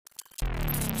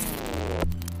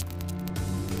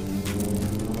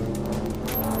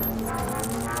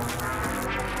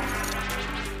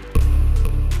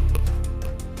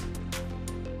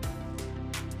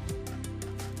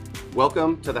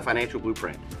Welcome to the Financial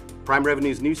Blueprint, Prime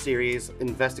Revenue's new series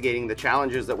investigating the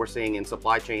challenges that we're seeing in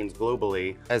supply chains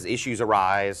globally as issues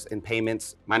arise in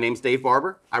payments. My name's Dave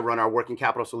Barber. I run our Working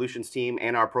Capital Solutions team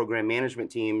and our program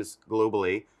management teams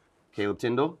globally. Caleb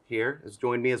Tyndall here has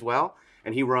joined me as well,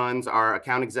 and he runs our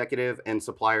account executive and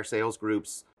supplier sales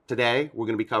groups. Today, we're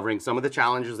going to be covering some of the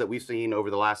challenges that we've seen over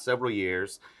the last several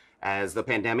years as the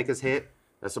pandemic has hit,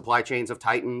 the supply chains have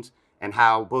tightened, and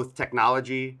how both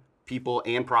technology, people,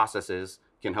 and processes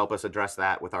can help us address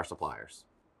that with our suppliers.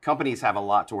 Companies have a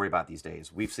lot to worry about these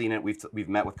days. We've seen it, we've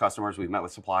met with customers, we've met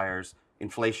with suppliers.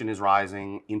 Inflation is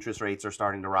rising, interest rates are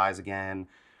starting to rise again.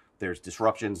 There's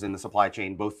disruptions in the supply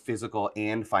chain, both physical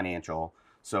and financial.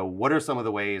 So what are some of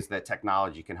the ways that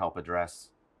technology can help address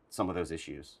some of those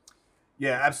issues?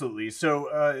 Yeah, absolutely.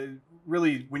 So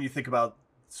really, when you think about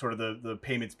sort of the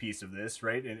payments piece of this,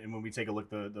 right? And when we take a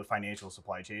look at the financial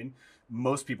supply chain,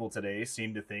 most people today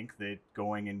seem to think that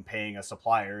going and paying a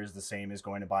supplier is the same as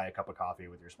going to buy a cup of coffee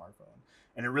with your smartphone.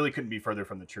 And it really couldn't be further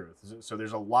from the truth. So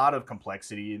there's a lot of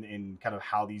complexity in kind of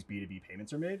how these B2B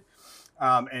payments are made.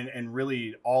 And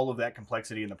really all of that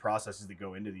complexity in the processes that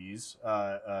go into these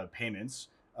payments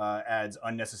adds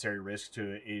unnecessary risk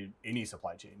to any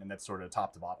supply chain. And that's sort of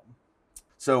top to bottom.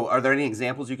 So are there any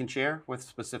examples you can share with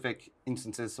specific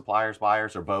instances, suppliers,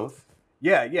 buyers, or both?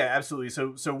 Yeah, absolutely.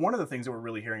 So one of the things that we're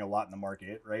really hearing a lot in the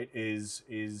market, right, is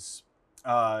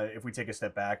if we take a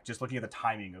step back, just looking at the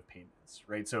timing of payments,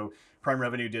 right? So Prime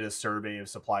Revenue did a survey of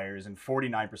suppliers, and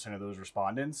 49% of those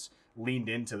respondents leaned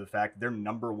into the fact that their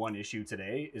number one issue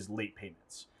today is late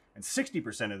payments, and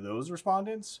 60% of those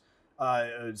respondents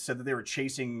said that they were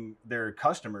chasing their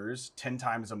customers 10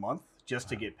 times a month just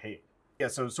to get paid. Yeah,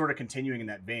 so sort of continuing in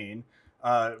that vein,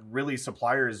 really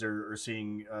suppliers are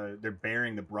seeing, they're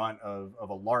bearing the brunt of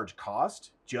a large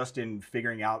cost just in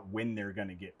figuring out when they're going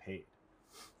to get paid.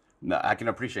 No, I can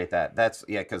appreciate that. That's,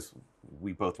 yeah, because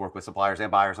we both work with suppliers and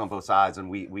buyers on both sides, and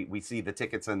we see the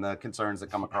tickets and the concerns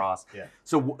that come across. Yeah.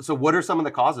 So what are some of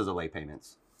the causes of late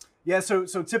payments? Yeah, so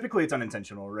typically it's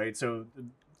unintentional, right? So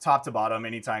top to bottom,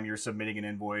 anytime you're submitting an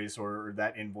invoice or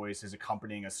that invoice is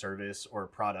accompanying a service or a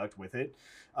product with it,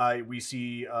 we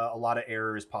see a lot of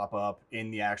errors pop up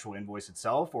in the actual invoice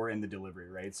itself or in the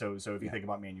delivery, right? So if you think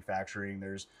about manufacturing,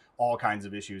 there's all kinds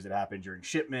of issues that happen during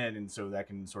shipment, and so that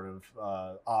can sort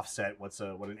of offset what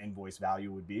an invoice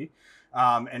value would be.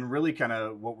 And really kind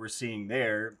of what we're seeing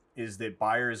there is that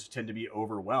buyers tend to be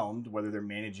overwhelmed, whether they're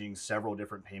managing several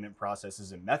different payment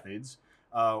processes and methods,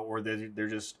 or they're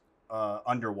just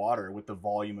underwater with the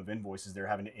volume of invoices they're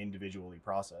having to individually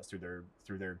process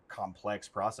through their complex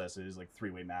processes like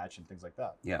three-way match and things like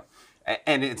that. Yeah,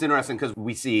 and it's interesting because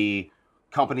we see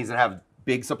companies that have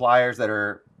big suppliers that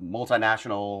are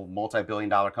multinational,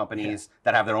 multi-billion-dollar companies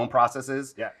that have their own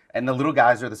processes. Yeah. And the little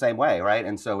guys are the same way, right?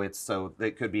 And so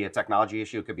it could be a technology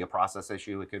issue, it could be a process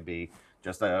issue, it could be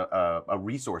just a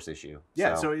resource issue.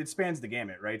 Yeah, so it spans the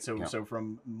gamut, right? So Yeah. so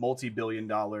from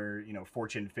multi-billion-dollar,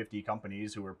 Fortune 50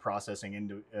 companies who are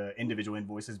processing individual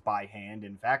invoices by hand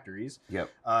in factories, Yep.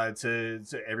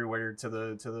 To everywhere to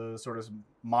the sort of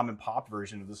mom and pop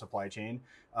version of the supply chain,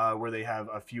 where they have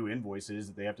a few invoices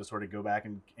that they have to sort of go back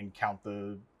and count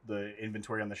the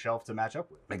inventory on the shelf to match up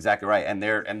with. Exactly right.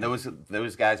 And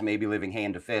those guys may be living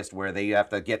hand to fist where they have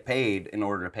to get paid in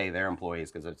order to pay their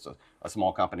employees because it's a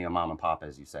small company, a mom and pop,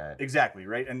 as you said. Exactly,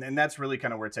 right? And that's really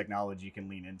kind of where technology can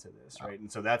lean into this, right?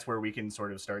 And so that's where we can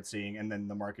sort of start seeing, and then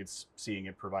the market's seeing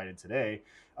it provided today,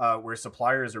 where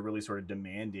suppliers are really sort of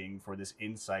demanding for this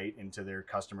insight into their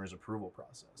customers' approval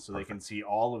process. So they can see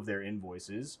all of their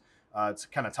invoices, it's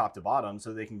kind of top to bottom,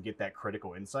 so they can get that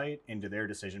critical insight into their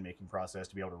decision-making process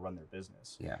to be able to run their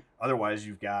business. Yeah. Otherwise,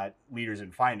 you've got leaders in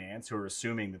finance who are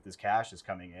assuming that this cash is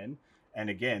coming in. And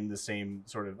again, the same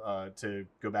sort of, to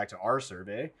go back to our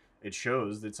survey, it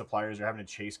shows that suppliers are having to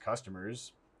chase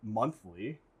customers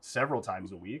monthly, several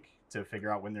times a week, to figure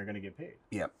out when they're going to get paid.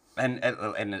 Yeah. And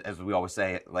as we always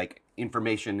say, like,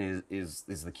 information is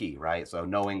the key, right? So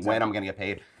knowing when I'm going to get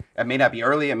paid, it may not be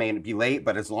early, it may be late,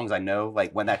 but as long as I know,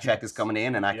 like, when that check is coming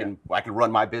in and I can run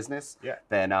my business,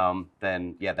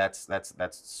 then yeah, that's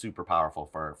super powerful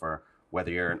for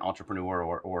whether you're an entrepreneur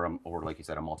or like you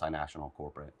said, a multinational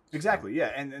corporate. Exactly.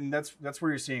 Yeah, and that's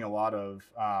where you're seeing a lot of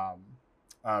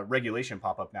regulation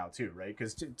pop up now too, right?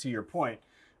 Because to your point,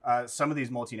 some of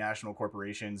these multinational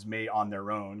corporations may on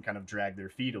their own kind of drag their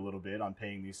feet a little bit on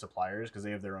paying these suppliers because they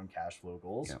have their own cash flow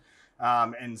goals.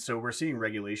 Yeah. And so we're seeing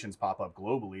regulations pop up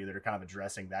globally that are kind of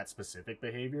addressing that specific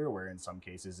behavior, where in some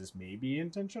cases this may be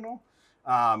intentional,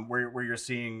 where you're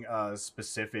seeing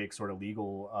specific sort of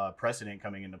legal precedent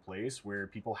coming into place where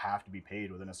people have to be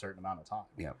paid within a certain amount of time.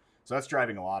 Yeah. So that's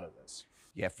driving a lot of this.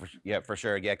 Yeah, for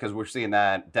sure. Yeah, because we're seeing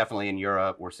that definitely in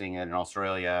Europe. We're seeing it in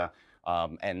Australia,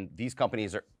 and these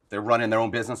companies they're running their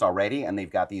own business already, and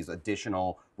they've got these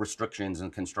additional restrictions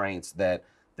and constraints that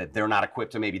they're not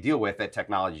equipped to maybe deal with that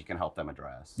technology can help them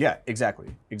address. Yeah,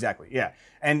 exactly. Yeah,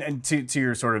 and to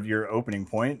your sort of your opening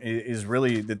point is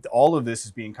really that all of this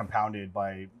is being compounded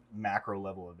by macro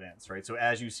level events, right? So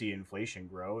as you see inflation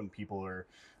grow and people are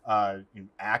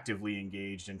actively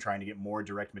engaged in trying to get more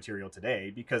direct material today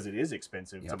because it is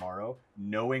expensive tomorrow,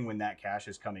 knowing when that cash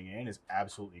is coming in is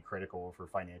absolutely critical for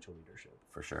financial leadership.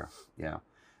 For sure. Yeah.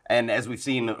 And as we've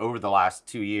seen over the last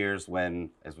 2 years, when,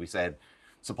 as we said,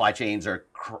 supply chains are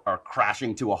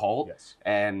crashing to a halt,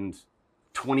 and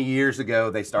 20 years ago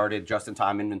they started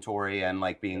just-in-time inventory and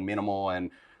like being minimal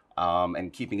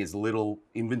and keeping as little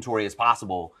inventory as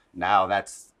possible. Now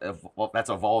that's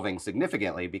evolving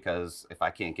significantly, because if I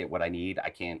can't get what I need, I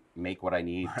can't make what I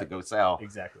need to go sell.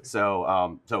 Exactly.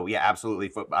 So yeah,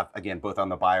 absolutely. Again, both on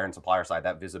the buyer and supplier side,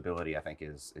 that visibility I think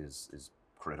is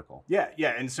critical. Yeah,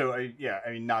 and so I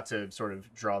mean, not to sort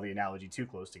of draw the analogy too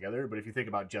close together, but if you think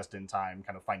about just-in-time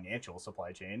kind of financial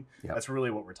supply chain, that's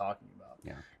really what we're talking about.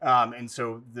 Yeah. And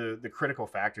so the critical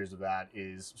factors of that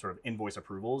is sort of invoice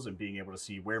approvals and being able to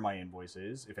see where my invoice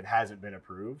is. If it hasn't been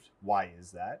approved, why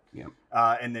is that? Yeah.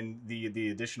 And then the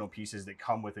additional pieces that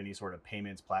come with any sort of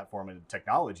payments platform and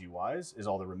technology-wise is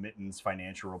all the remittance,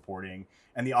 financial reporting,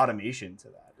 and the automation to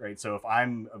that, right? So if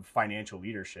I'm a financial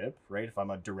leadership, right, if I'm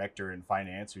a director in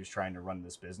finance who's trying to run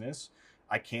this business,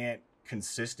 I can't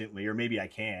consistently, or maybe I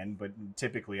can, but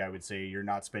typically I would say you're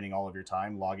not spending all of your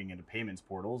time logging into payments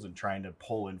portals and trying to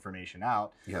pull information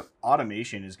out.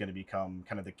 Automation is going to become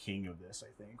kind of the king of this,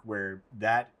 I think, where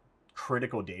that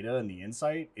critical data and the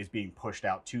insight is being pushed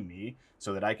out to me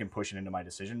so that I can push it into my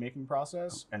decision-making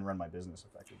process and run my business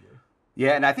effectively.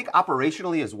 Yeah, and I think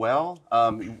operationally as well,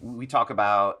 we talk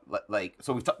about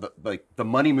the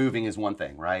money moving is one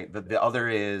thing, right? The other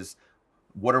is,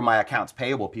 what are my accounts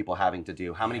payable people having to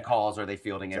do? How many calls are they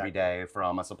fielding every day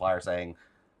from a supplier saying,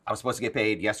 I was supposed to get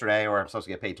paid yesterday, or I'm supposed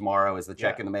to get paid tomorrow? Is the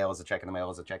check in the mail? Is the check in the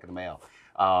mail? Is the check in the mail?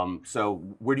 So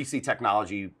where do you see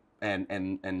technology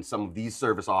and some of these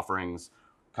service offerings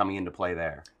coming into play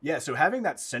there? Yeah, so having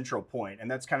that central point,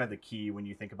 and that's kind of the key when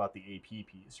you think about the AP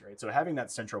piece, right? So having that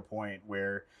central point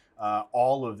where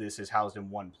all of this is housed in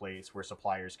one place where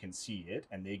suppliers can see it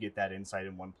and they get that insight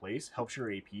in one place helps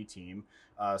your AP team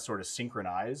sort of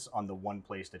synchronize on the one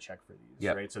place to check for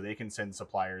these, right? So they can send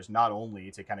suppliers not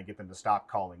only to kind of get them to stop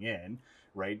calling in,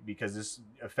 right? Because this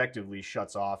effectively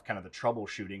shuts off kind of the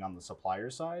troubleshooting on the supplier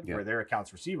side, where their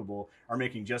accounts receivable are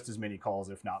making just as many calls,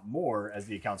 if not more, as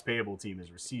the accounts payable team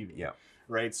is receiving,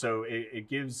 right? So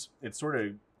it sort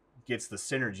of gets the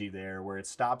synergy there where it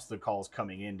stops the calls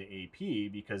coming into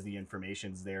AP because the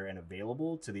information's there and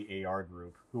available to the AR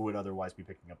group who would otherwise be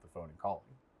picking up the phone and calling.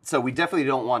 So we definitely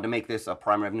don't want to make this a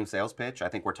prime revenue sales pitch. I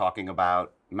think we're talking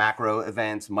about macro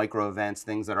events, micro events,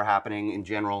 things that are happening in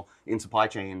general in supply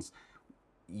chains.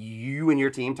 You and your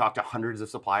team talk to hundreds of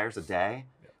suppliers a day.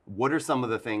 What are some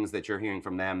of the things that you're hearing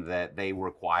from them that they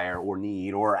require or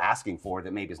need or are asking for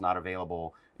that maybe is not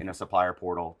available in a supplier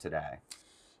portal today?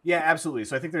 Yeah, absolutely.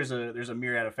 So I think there's a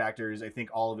myriad of factors. I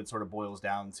think all of it sort of boils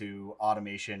down to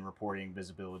automation, reporting,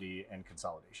 visibility, and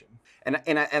consolidation. And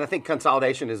I think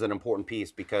consolidation is an important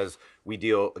piece because we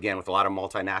deal, again, with a lot of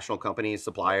multinational companies,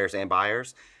 suppliers and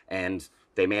buyers, and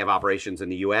they may have operations in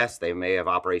the US, they may have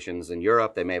operations in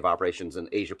Europe, they may have operations in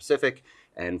Asia Pacific,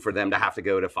 and for them to have to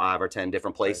go to 5 or 10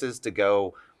 different places to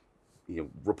go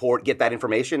report, get that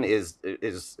information is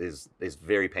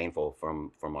very painful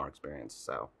from our experience.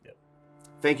 So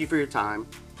thank you for your time.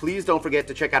 Please don't forget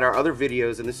to check out our other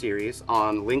videos in the series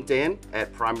on LinkedIn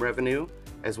at Prime Revenue,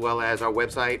 as well as our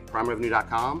website,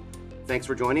 primerevenue.com. Thanks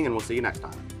for joining, and we'll see you next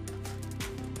time.